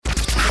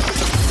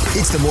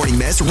It's the Morning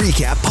Mess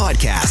Recap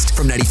Podcast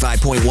from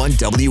 95.1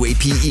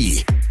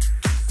 WAPE.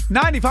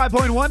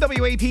 95.1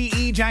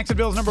 WAPE,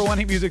 Jacksonville's number one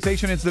hit music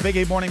station. It's the Big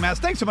 8 Morning Mass.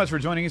 Thanks so much for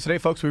joining us today,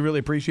 folks. We really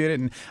appreciate it.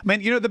 And,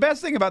 the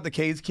best thing about the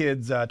K's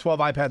Kids 12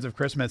 iPads of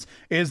Christmas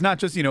is not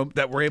just,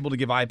 that we're able to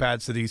give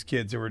iPads to these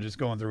kids who are just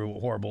going through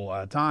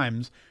horrible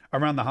times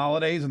around the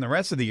holidays and the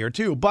rest of the year,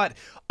 too. But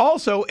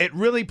also, it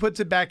really puts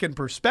it back in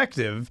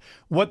perspective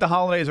what the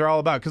holidays are all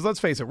about. Because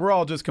let's face it, we're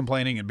all just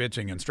complaining and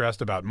bitching and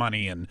stressed about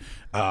money and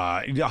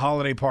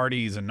holiday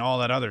parties and all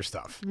that other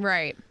stuff.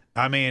 Right.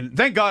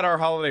 Thank God our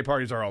holiday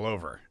parties are all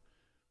over.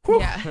 Whew.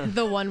 Yeah,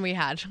 the one we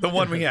had. The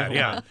one we had,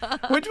 yeah.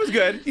 Which was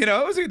good. It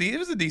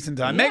was a decent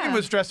time. Yeah. Megan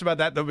was stressed about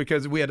that, though,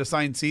 because we had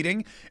assigned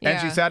seating, and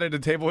she sat at a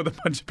table with a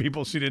bunch of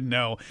people she didn't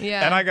know.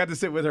 Yeah. And I got to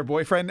sit with her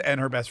boyfriend and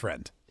her best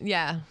friend.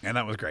 Yeah. And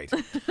that was great.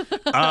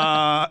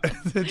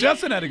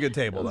 Justin had a good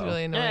table, though.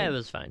 Really annoying. Yeah, it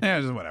was fine. Yeah,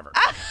 it was whatever.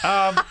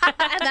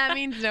 That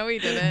means no, he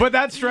didn't. But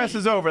that stress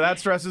is over. That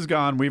stress is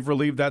gone. We've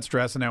relieved that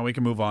stress, and now we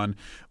can move on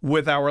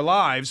with our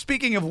lives.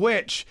 Speaking of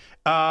which,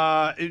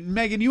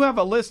 Megan, you have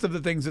a list of the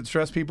things that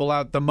stress people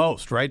out the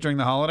most, right, during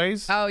the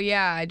holidays? Oh,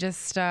 yeah. I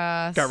just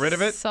got rid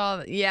of it?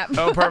 Yeah.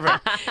 Oh,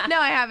 perfect.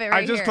 No, I have it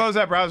right here. I just closed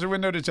that browser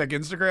window to check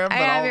Instagram. I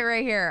have it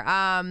right here.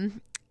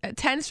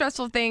 10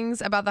 stressful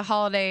things about the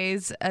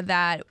holidays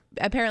that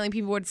apparently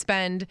people would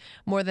spend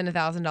more than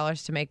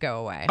 $1,000 to make go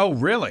away. Oh,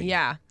 really?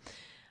 Yeah.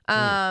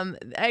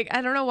 I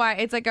don't know why.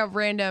 It's like a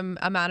random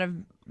amount of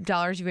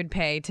dollars you would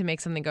pay to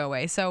make something go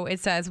away. So it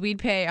says we'd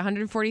pay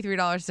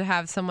 $143 to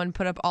have someone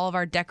put up all of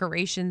our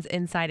decorations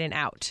inside and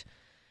out.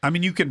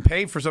 You can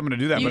pay for someone to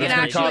do that, You but it's can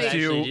going to cost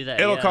actually you. do that,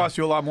 It'll yeah. cost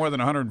you a lot more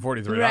than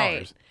 $143.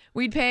 Right.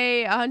 We'd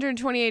pay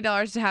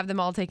 $128 to have them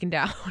all taken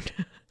down.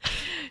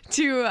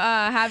 To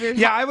have your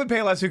Yeah, I would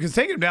pay less too, because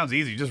taking them down is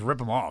easy. Just rip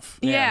them off.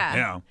 Yeah.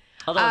 Yeah.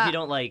 Although if you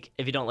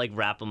don't like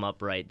wrap them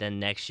up right, then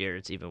next year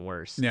it's even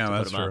worse. Yeah, to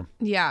that's put 'em true. up.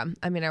 Yeah,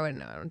 I wouldn't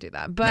know. I don't do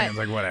that. But Megan's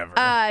like, whatever.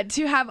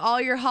 to have all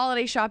your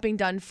holiday shopping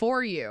done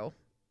for you,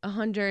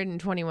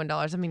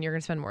 $121. You're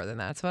gonna spend more than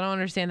that. So I don't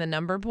understand the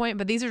number point.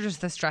 But these are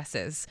just the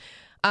stresses,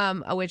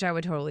 which I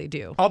would totally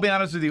do. I'll be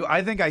honest with you.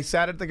 I think I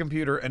sat at the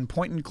computer and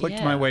point and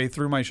clicked my way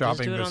through my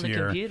shopping Just do it this on the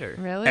year. computer.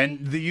 Really?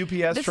 And the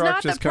UPS That's truck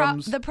not just the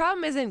comes. The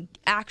problem isn't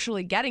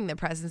actually getting the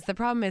presents. The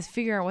problem is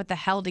figuring out what the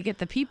hell to get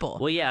the people.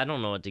 Well, yeah, I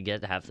don't know what to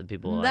get half the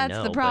people That's I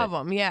know. the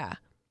problem. Yeah.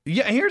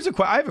 Yeah, I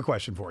have a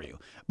question for you,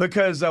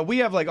 because we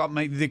have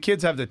the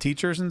kids have the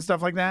teachers and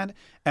stuff like that,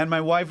 and my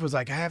wife was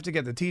like, I have to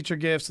get the teacher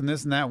gifts and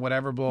this and that,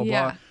 whatever, blah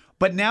Yeah. blah.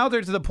 But now they're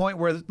to the point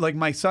where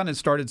my son has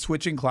started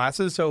switching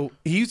classes, so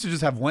he used to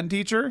just have one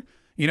teacher.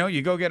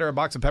 You go get her a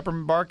box of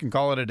peppermint bark and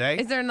call it a day.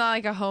 Is there not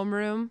like a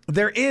homeroom?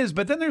 There is,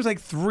 but then there's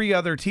like 3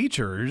 other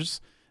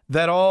teachers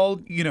that all,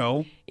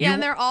 Yeah,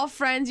 and they're all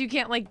friends. You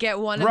can't get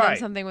one of them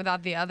something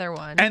without the other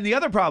one. And the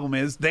other problem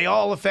is they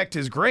all affect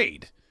his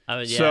grade.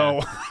 Yeah.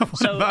 So,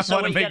 So I what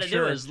wanna you make got to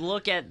sure. do is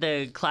look at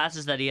the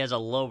classes that he has a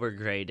lower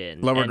grade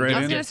in. Lower and grade give I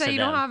was in? going to gifts say, to you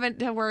them. don't have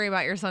to worry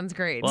about your son's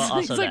grades. Well,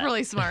 He's also that.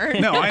 really smart.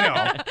 No, I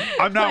know.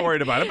 I'm not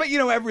worried about it, but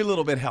every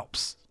little bit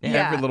helps.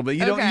 Yeah. Every little bit.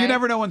 You Okay. you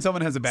never know when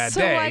someone has a bad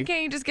So day. why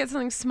can't you just get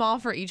something small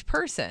for each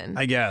person?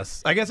 I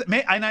guess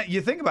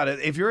you think about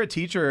it. If you're a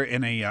teacher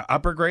in a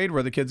upper grade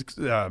where the kids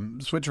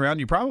switch around,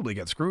 you probably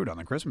get screwed on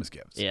the Christmas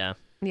gifts. Yeah.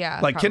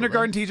 Yeah, Like probably.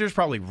 kindergarten teachers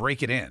probably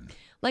rake it in.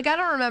 I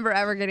don't remember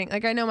ever getting,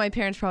 I know my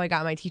parents probably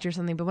got my teacher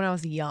something, but when I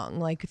was young,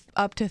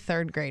 up to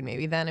 3rd grade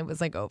maybe, then it was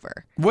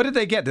over. What did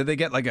they get? Did they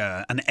get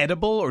an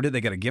edible, or did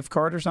they get a gift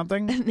card or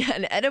something?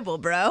 An edible,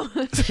 bro.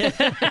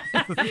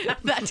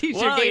 That teacher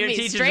Whoa, gave your me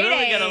teacher's straight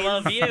really A's. gonna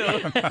love you.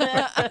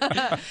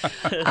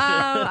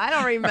 I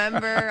don't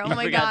remember. Oh You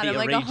my forgot God, the I'm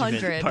arrangement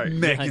 100. part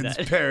behind Megan's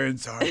that.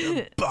 parents are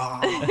the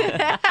bomb.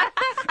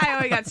 I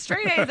only got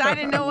straight A's. I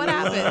didn't know what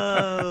happened.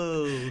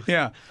 Oh.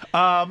 Yeah.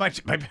 My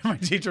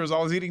teacher was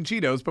always eating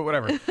Cheetos, but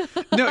whatever.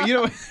 No, you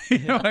know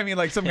what I mean?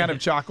 Like some kind of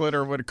chocolate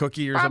or a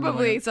cookie or something.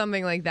 Probably Like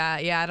something like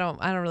that. Yeah, I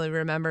don't really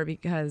remember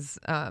because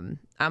I'm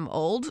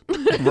old.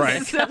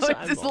 Right. So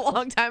it's just a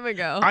long time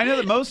ago. I know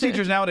that most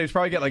teachers nowadays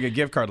probably get a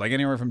gift card,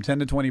 anywhere from $10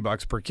 to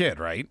 $20 per kid,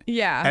 right?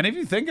 Yeah. And if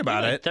you think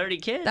about Like it, 30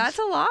 kids. That's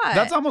a lot.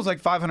 that's almost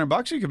like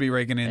 $500 you could be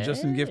raking in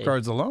just in gift Hey.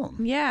 cards alone.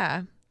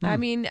 Yeah. I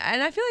mean,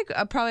 and I feel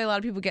like probably a lot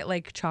of people get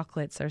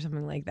chocolates or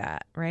something like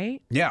that, right?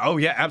 Yeah. Oh,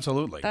 yeah.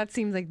 Absolutely. That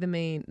seems like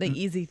the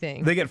easy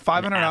thing. They get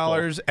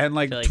 $500 and I feel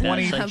like that's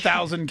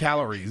 20,000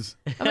 calories.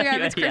 Oh my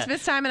God, if it's Yeah.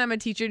 Christmas time and I'm a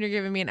teacher and you're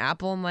giving me an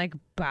apple, I'm like,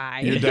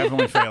 bye. You're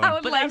definitely I failing.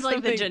 would But like that's like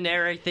the something-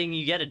 generic thing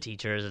you get a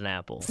teacher as an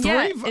apple.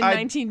 Yeah, Three- in I-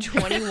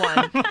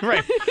 1921.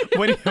 Right.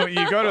 When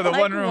you go to the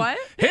one room. What?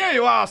 Here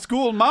you are,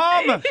 school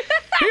mom.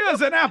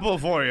 Here's an apple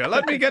for you.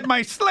 Let me get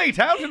my slate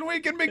out and we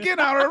can begin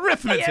our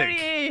arithmetic.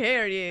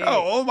 Hear ye.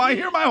 Oh, I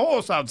hear my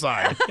horse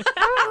outside.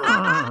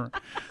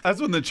 That's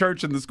when the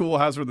church and the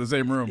schoolhouse were in the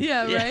same room.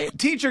 Yeah, right?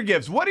 Teacher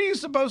gifts. What are you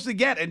supposed to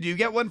get? And do you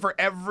get one for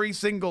every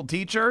single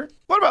teacher?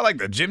 What about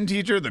the gym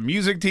teacher, the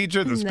music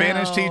teacher, the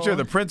Spanish No. teacher,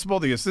 the principal,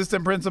 the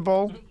assistant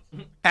principal?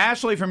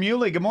 Ashley from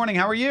Yulee. Good morning.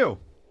 How are you?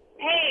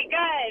 Hey,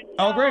 good.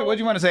 Oh, great. What do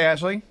you want to say,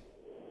 Ashley?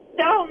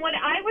 So when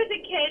I was a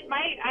kid,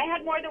 I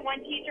had more than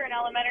one teacher in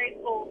elementary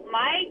school.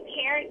 My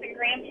parents and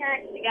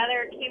grandparents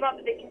together came up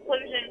with the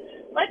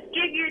conclusion, let's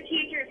give your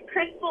teachers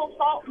crystal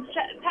salt and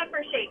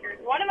pepper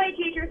shakers. One of my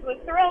teachers was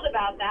thrilled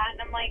about that,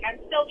 and I'm like, I'm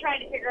still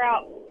trying to figure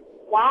out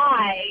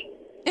why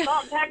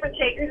salt and pepper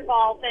shakers of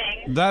all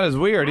things. That is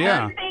weird,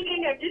 yeah. I was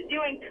thinking of just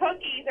doing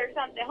cookies or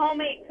something,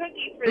 homemade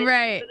cookies for the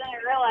Right. kids, but then I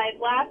realized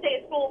last day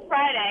of school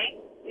Friday,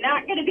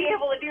 not going to be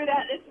able to do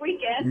that this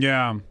weekend.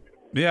 Yeah.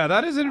 Yeah,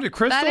 that is into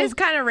crystal. That is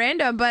kind of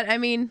random, but I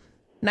mean,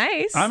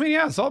 nice. I mean,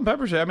 yeah, salt and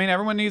pepper shake. I mean,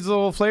 everyone needs a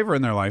little flavor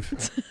in their life.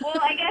 Well,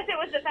 I guess it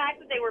was the fact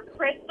that they were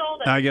crystal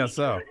that I guess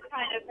so. I was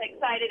kind of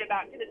excited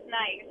about because it's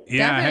nice.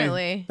 Yeah, hey,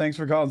 Definitely. thanks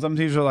for calling. Some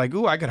teachers are like,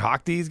 ooh, I could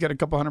hawk these, get a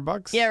couple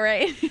 $100. Yeah,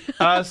 right.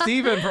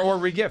 Steven, or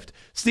regift.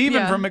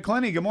 Steven Yeah. from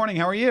McClenny, good morning.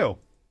 How are you?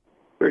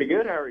 Pretty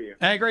good. How are you?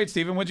 Hey, great,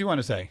 Steven. What'd you want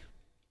to say?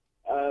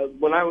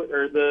 When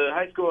the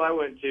high school I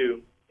went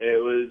to,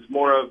 it was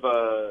more of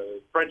a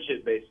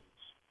friendship based.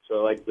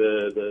 So like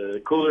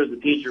the cooler the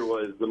teacher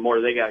was, the more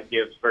they got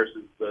gifts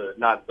versus the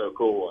not so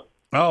cool one.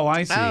 Oh,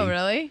 I see. Oh,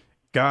 really?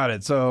 Got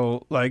it.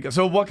 So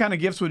what kind of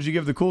gifts would you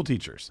give the cool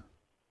teachers?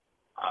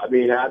 I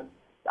mean,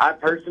 I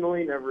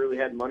personally never really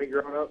had money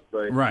growing up,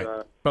 but Right.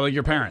 But like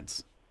your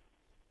parents.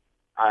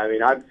 I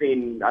mean, I've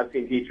seen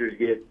teachers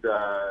get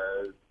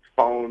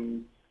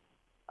phones.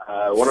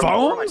 One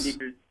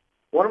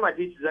of my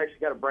teachers actually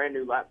got a brand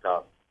new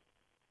laptop.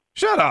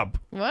 Shut up.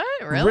 What?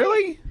 Really?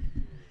 Really?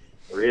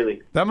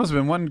 Really? That must have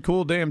been one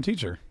cool damn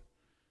teacher.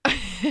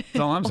 That's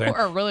all I'm saying. Or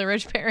a really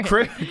rich parent.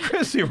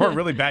 Christy, you're a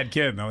really bad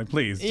kid. They're like,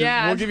 please, just,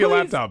 Yeah, we'll give you a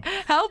please laptop.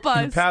 Help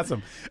us. Pass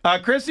them.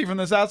 Christy from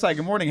the South Side,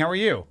 good morning. How are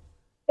you?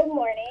 Good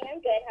morning. I'm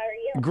good. How are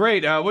you?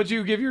 Great. What'd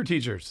you give your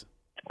teachers?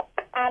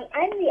 I'm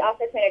the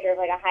office manager of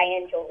like a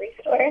high-end jewelry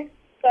store,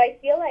 so I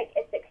feel like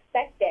it's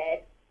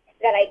expected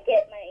that I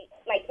get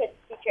my kids'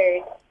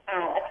 teachers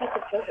a piece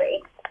of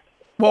jewelry.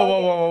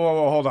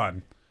 Whoa, hold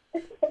on.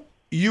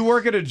 You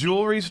work at a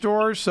jewelry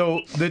store,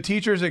 so the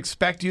teachers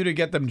expect you to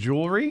get them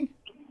jewelry?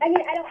 I mean,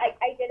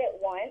 I did it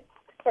once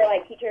for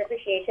like teacher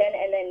appreciation,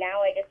 and then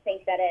now I just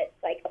think that it's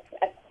like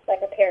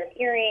a pair of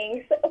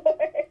earrings.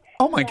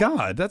 Oh my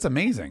God, that's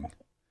amazing.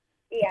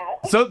 Yeah.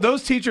 So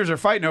those teachers are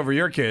fighting over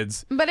your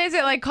kids. But is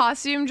it like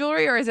costume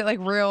jewelry or is it like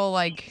real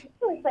like?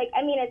 It's like,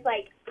 I mean, it's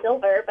like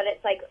silver, but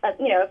it's like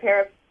a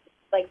pair of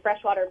like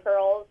freshwater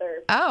pearls or.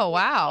 Oh,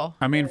 wow.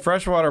 I mean,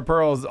 freshwater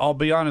pearls, I'll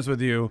be honest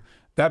with you,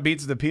 that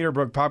beats the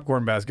Peterbrook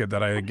popcorn basket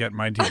that I get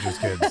my teachers'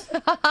 kids.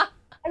 I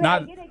mean, I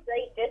get a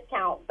great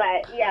discount,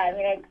 but yeah, I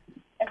mean,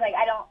 it's like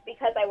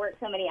because I work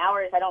so many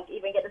hours, I don't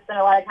even get to spend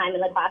a lot of time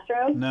in the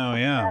classroom. No,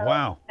 yeah, So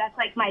wow. That's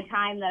like my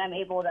time that I'm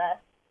able to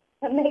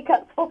make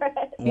up for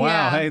it. Wow,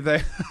 Yeah.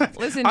 hey,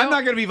 Listen, I'm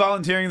not going to be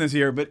volunteering this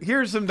year, but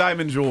here's some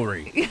diamond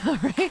jewelry.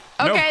 Right?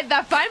 Okay,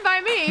 that's fine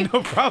by me.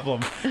 No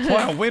problem.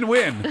 Wow,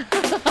 win-win.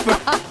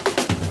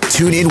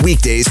 Tune in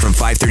weekdays from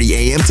 5:30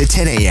 a.m. to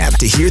 10 a.m.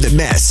 to hear the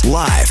mess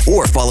live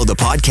or follow the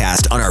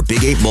podcast on our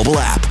Big 8 mobile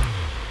app.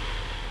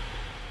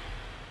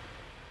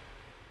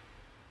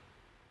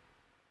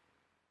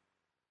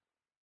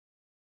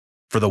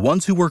 For the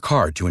ones who work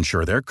hard to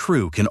ensure their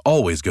crew can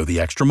always go the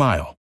extra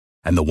mile,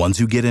 and the ones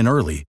who get in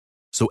early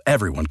so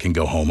everyone can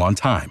go home on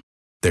time,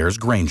 there's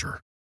Grainger,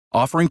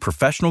 offering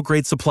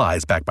professional-grade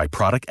supplies backed by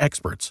product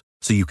experts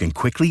so you can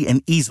quickly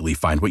and easily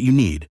find what you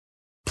need.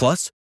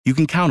 Plus, you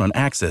can count on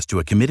access to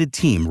a committed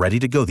team ready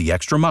to go the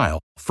extra mile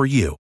for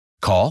you.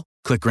 Call,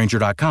 click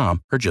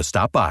Grainger.com, or just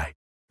stop by.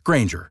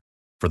 Grainger,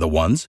 for the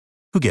ones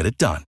who get it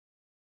done.